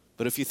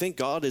 But if you think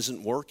God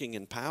isn't working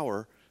in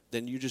power,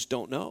 then you just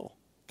don't know,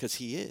 because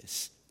he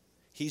is.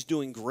 He's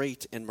doing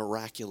great and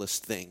miraculous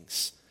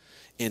things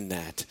in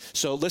that.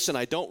 So listen,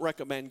 I don't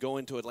recommend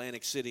going to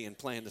Atlantic City and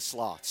playing the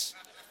slots.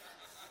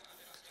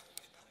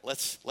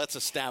 Let's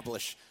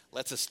establish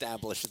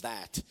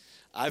that.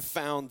 I've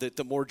found that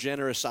the more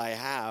generous I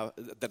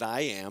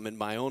am in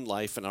my own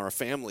life and our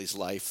family's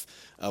life,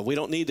 we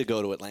don't need to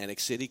go to Atlantic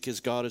City because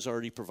God has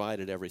already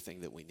provided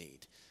everything that we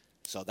need.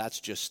 So that's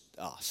just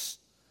us.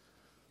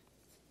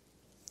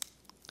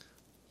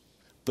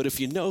 But if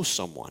you know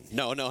someone,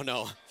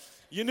 no.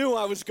 You knew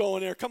I was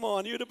going there. Come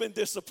on, you'd have been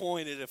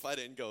disappointed if I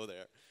didn't go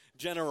there.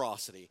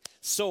 Generosity.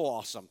 So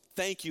awesome.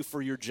 Thank you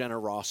for your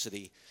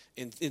generosity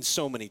in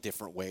so many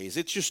different ways.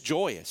 It's just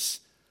joyous.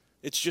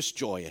 It's just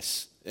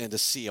joyous. And to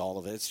see all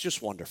of it, it's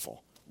just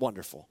wonderful.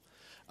 Wonderful.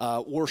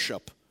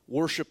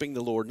 Worshiping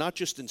the Lord, not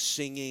just in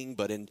singing,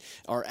 but in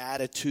our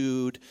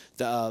attitude.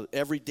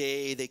 Every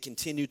day they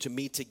continued to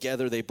meet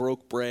together. They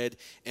broke bread,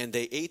 and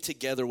they ate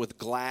together with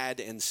glad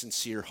and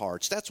sincere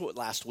hearts. That's what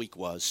last week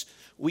was.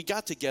 We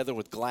got together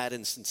with glad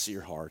and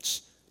sincere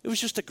hearts. It was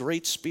just a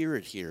great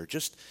spirit here,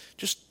 just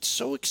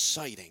so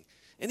exciting.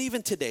 And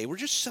even today, we're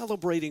just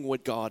celebrating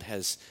what God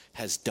has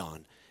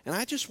done. And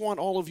I just want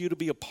all of you to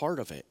be a part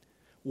of it,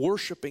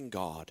 worshiping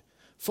God.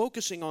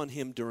 Focusing on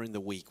him during the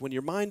week. When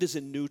your mind is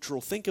in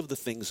neutral, think of the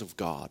things of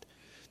God.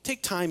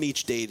 Take time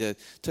each day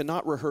to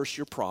not rehearse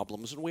your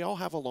problems, and we all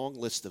have a long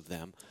list of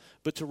them,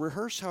 but to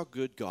rehearse how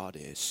good God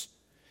is.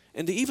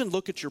 And to even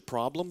look at your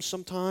problems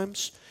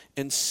sometimes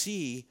and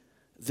see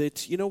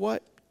that, you know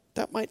what,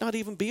 that might not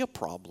even be a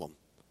problem.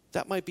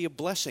 That might be a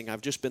blessing.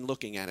 I've just been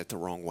looking at it the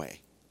wrong way.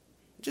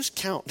 Just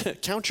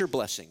count your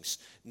blessings.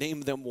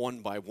 Name them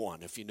one by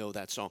one, if you know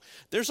that song.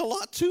 There's a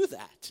lot to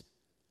that.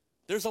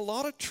 There's a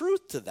lot of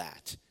truth to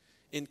that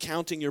in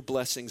counting your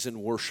blessings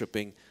and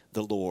worshiping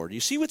the Lord. You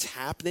see what's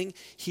happening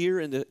here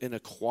in a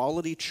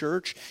quality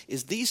church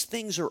is these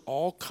things are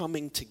all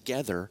coming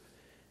together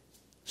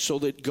so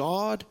that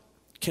God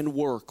can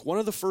work. One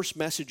of the first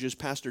messages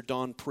Pastor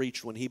Don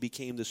preached when he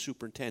became the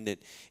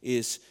superintendent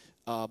is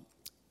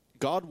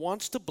God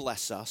wants to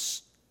bless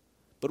us,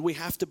 but we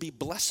have to be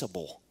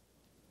blessable.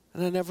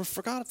 And I never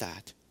forgot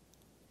that.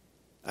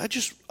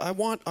 I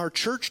want our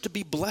church to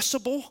be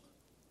blessable.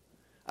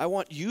 I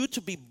want you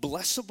to be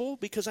blessable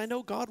because I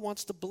know God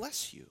wants to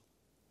bless you.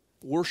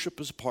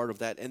 Worship is a part of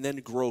that, and then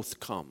growth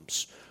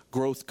comes.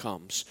 Growth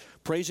comes.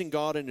 Praising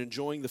God and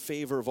enjoying the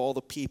favor of all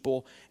the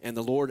people, and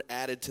the Lord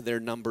added to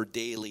their number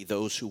daily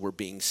those who were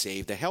being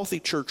saved. A healthy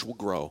church will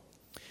grow.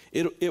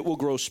 It will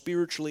grow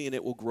spiritually, and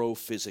it will grow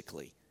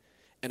physically.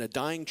 And a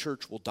dying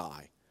church will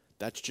die.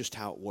 That's just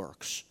how it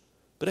works.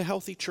 But a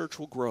healthy church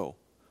will grow.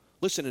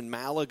 Listen, in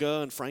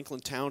Malaga and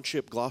Franklin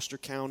Township, Gloucester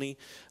County,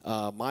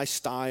 my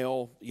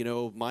style,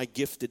 my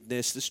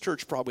giftedness, this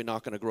church probably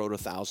not going to grow to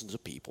thousands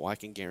of people. I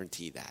can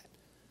guarantee that.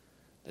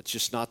 That's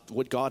just not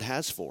what God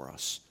has for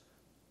us.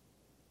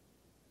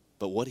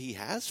 But what he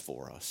has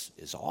for us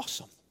is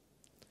awesome.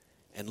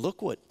 And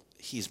look what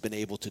he's been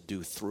able to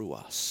do through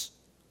us.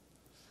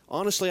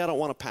 Honestly, I don't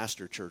want to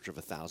pastor a church of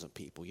 1,000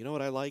 people. You know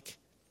what I like?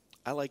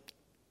 I like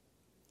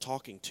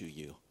talking to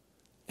you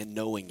and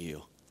knowing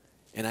you.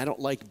 And I don't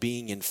like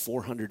being in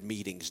 400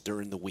 meetings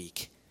during the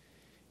week.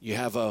 You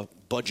have a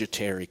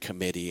budgetary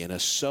committee and a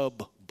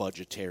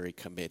sub-budgetary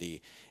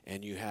committee,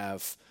 and you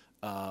have,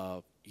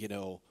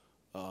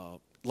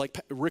 like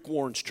Rick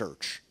Warren's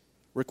church.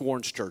 Rick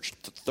Warren's church,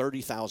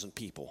 30,000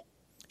 people.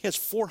 He has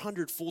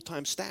 400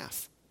 full-time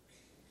staff.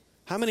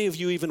 How many of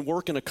you even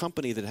work in a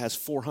company that has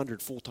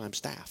 400 full-time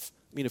staff?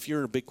 I mean, if you're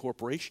in a big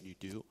corporation, you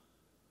do.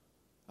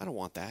 I don't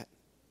want that.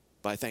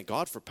 But I thank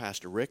God for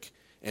Pastor Rick.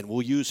 And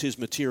we'll use his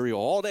material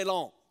all day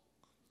long.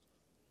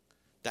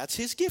 That's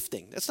his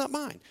gifting. That's not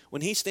mine.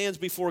 When he stands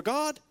before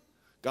God,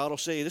 God will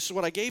say, this is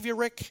what I gave you,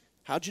 Rick.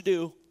 How'd you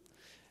do?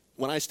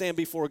 When I stand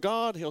before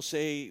God, he'll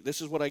say,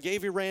 this is what I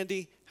gave you,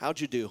 Randy. How'd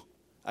you do?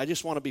 I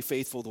just want to be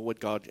faithful to what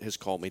God has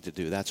called me to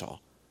do. That's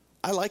all.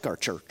 I like our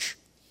church.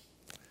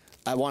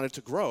 I want it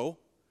to grow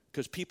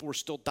because people are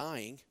still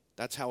dying.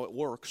 That's how it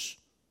works.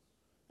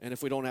 And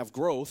if we don't have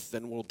growth,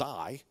 then we'll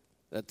die.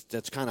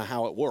 That's kind of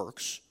how it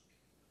works,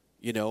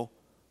 you know.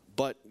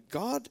 But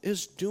God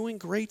is doing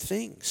great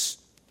things.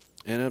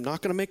 And I'm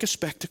not going to make a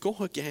spectacle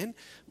again,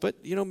 but,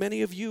 you know,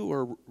 many of you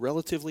are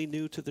relatively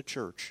new to the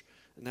church.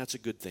 And that's a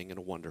good thing and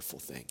a wonderful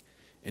thing.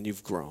 And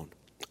you've grown.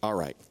 All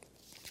right.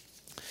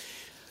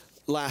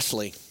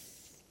 Lastly,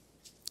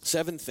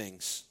 7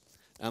 things.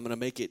 I'm going to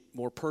make it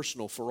more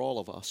personal for all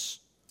of us.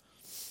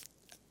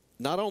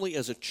 Not only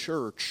as a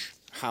church,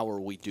 how are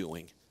we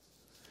doing?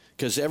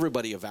 Because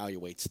everybody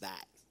evaluates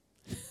that.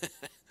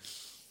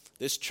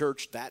 This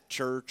church, that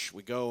church,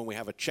 we go and we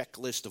have a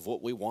checklist of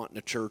what we want in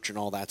a church and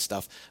all that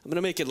stuff. I'm going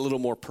to make it a little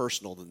more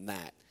personal than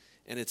that.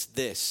 And it's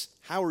this.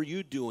 How are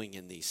you doing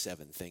in these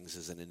 7 things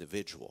as an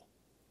individual,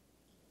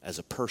 as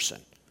a person?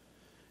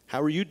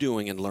 How are you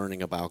doing in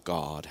learning about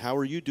God? How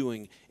are you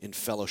doing in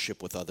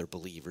fellowship with other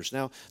believers?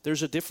 Now,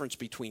 there's a difference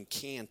between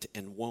can't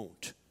and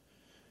won't.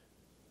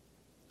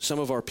 Some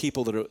of our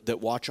people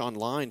that watch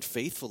online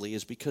faithfully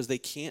is because they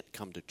can't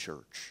come to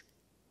church.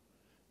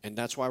 And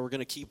that's why we're going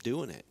to keep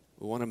doing it.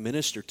 We want to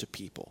minister to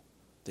people.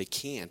 They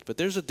can't. But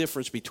there's a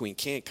difference between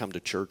can't come to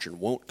church and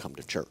won't come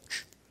to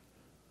church.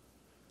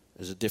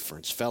 There's a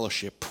difference.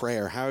 Fellowship,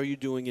 prayer. How are you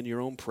doing in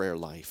your own prayer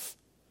life?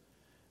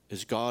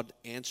 Is God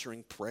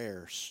answering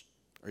prayers?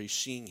 Are you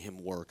seeing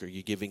him work? Are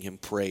you giving him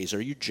praise?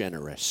 Are you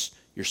generous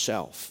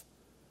yourself?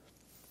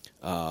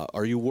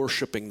 Are you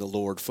worshiping the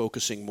Lord,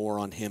 focusing more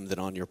on him than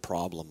on your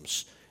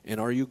problems?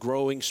 And are you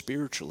growing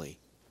spiritually?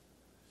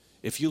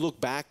 If you look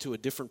back to a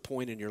different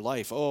point in your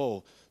life,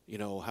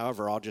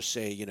 however, I'll just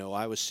say,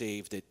 I was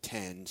saved at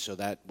 10, so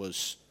that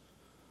was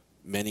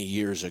many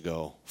years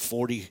ago,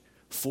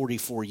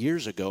 44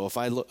 years ago. If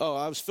I look,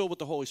 I was filled with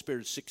the Holy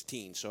Spirit at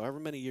 16, so however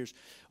many years.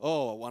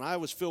 When I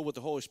was filled with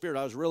the Holy Spirit,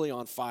 I was really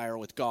on fire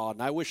with God,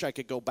 and I wish I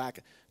could go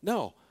back.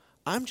 No,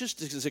 I'm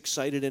just as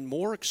excited and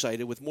more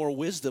excited with more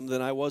wisdom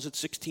than I was at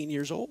 16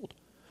 years old.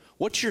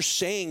 What you're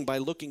saying by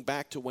looking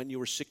back to when you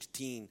were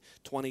 16,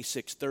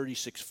 26,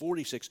 36,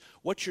 46,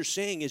 what you're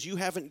saying is you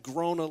haven't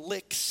grown a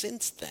lick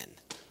since then.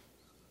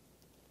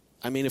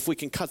 I mean, if we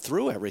can cut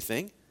through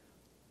everything.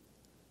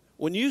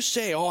 When you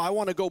say, I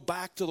want to go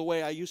back to the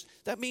way I used,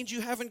 that means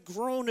you haven't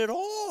grown at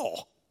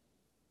all.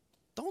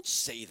 Don't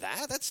say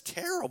that. That's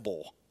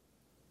terrible.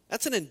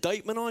 That's an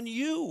indictment on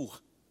you,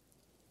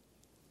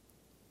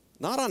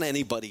 not on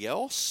anybody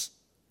else.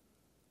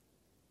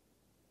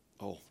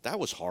 Oh, that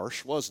was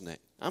harsh, wasn't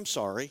it? I'm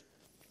sorry.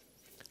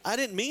 I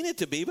didn't mean it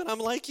to be, but I'm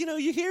like, you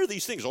hear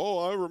these things.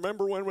 I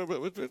remember when.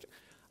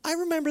 I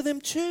remember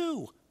them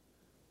too.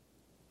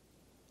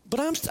 But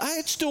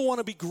I still want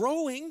to be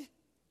growing.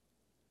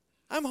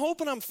 I'm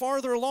hoping I'm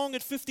farther along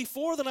at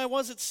 54 than I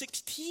was at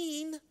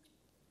 16.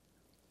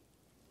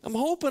 I'm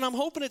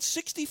hoping at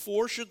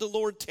 64, should the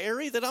Lord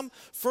tarry, that I'm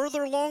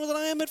further along than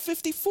I am at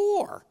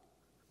 54.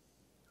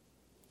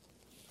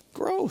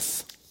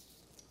 Growth.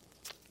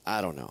 I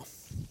don't know.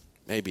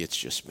 Maybe it's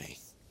just me.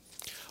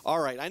 All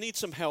right, I need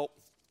some help.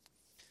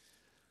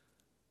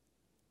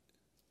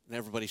 And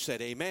everybody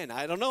said amen.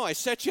 I don't know. I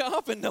set you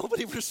up and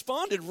nobody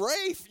responded.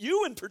 Rafe,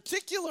 you in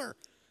particular.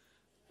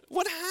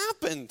 What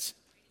happened?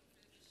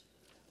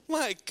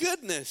 My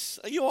goodness.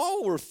 You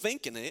all were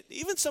thinking it.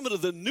 Even some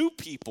of the new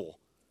people.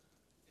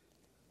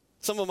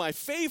 Some of my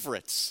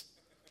favorites.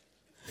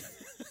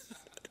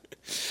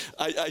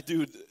 I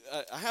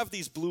have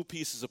these blue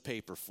pieces of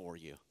paper for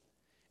you.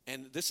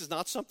 And this is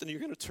not something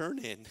you're going to turn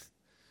in.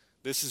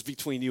 This is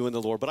between you and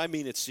the Lord. But I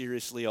mean it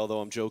seriously, although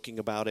I'm joking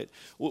about it.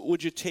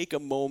 Would you take a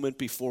moment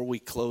before we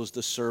close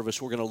the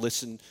service? We're going to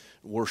listen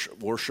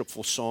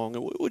worshipful song.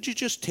 Would you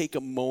just take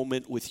a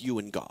moment with you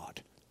and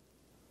God?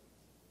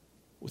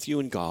 With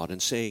you and God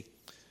and say,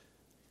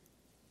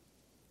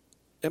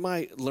 am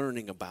I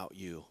learning about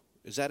you?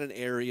 Is that an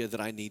area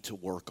that I need to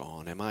work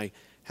on? Am I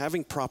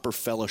having proper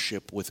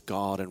fellowship with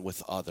God and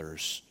with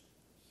others?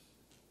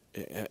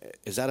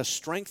 Is that a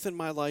strength in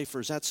my life, or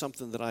is that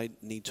something that I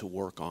need to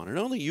work on? And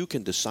only you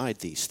can decide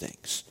these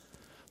things.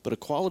 But a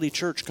quality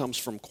church comes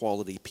from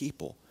quality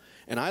people.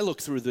 And I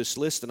look through this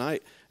list, and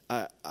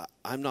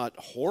I'm not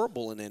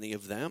horrible in any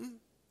of them.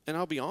 And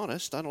I'll be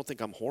honest, I don't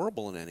think I'm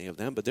horrible in any of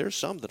them, but there's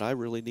some that I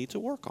really need to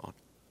work on.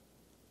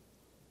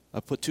 I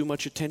put too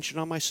much attention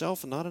on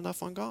myself and not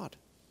enough on God.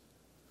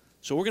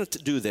 So we're going to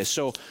do this.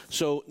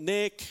 So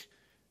Nick,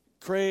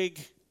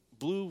 Craig,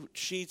 blue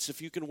sheets,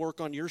 if you can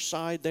work on your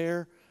side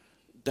there,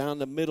 down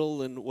the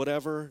middle and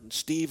whatever, and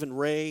Steve and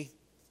Ray.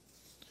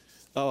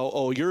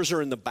 Oh, yours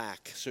are in the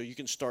back, so you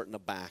can start in the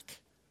back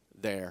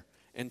there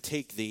and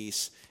take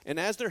these. And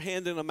as they're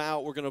handing them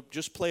out, we're going to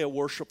just play a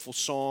worshipful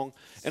song.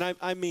 And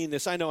I mean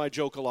this. I know I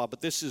joke a lot,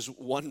 but this is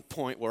one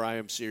point where I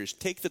am serious.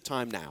 Take the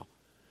time now.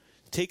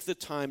 Take the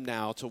time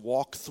now to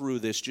walk through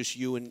this, just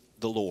you and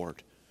the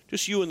Lord.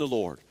 Just you and the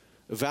Lord.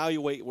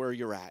 Evaluate where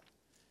you're at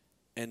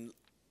and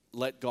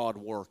let God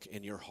work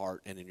in your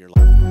heart and in your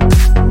life.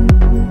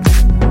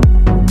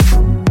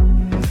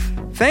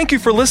 Thank you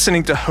for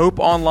listening to Hope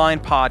Online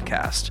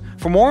Podcast.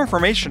 For more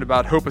information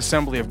about Hope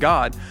Assembly of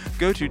God,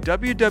 go to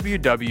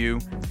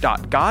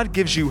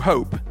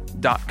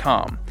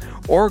www.godgivesyouhope.com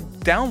or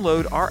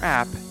download our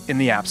app in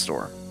the App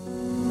Store.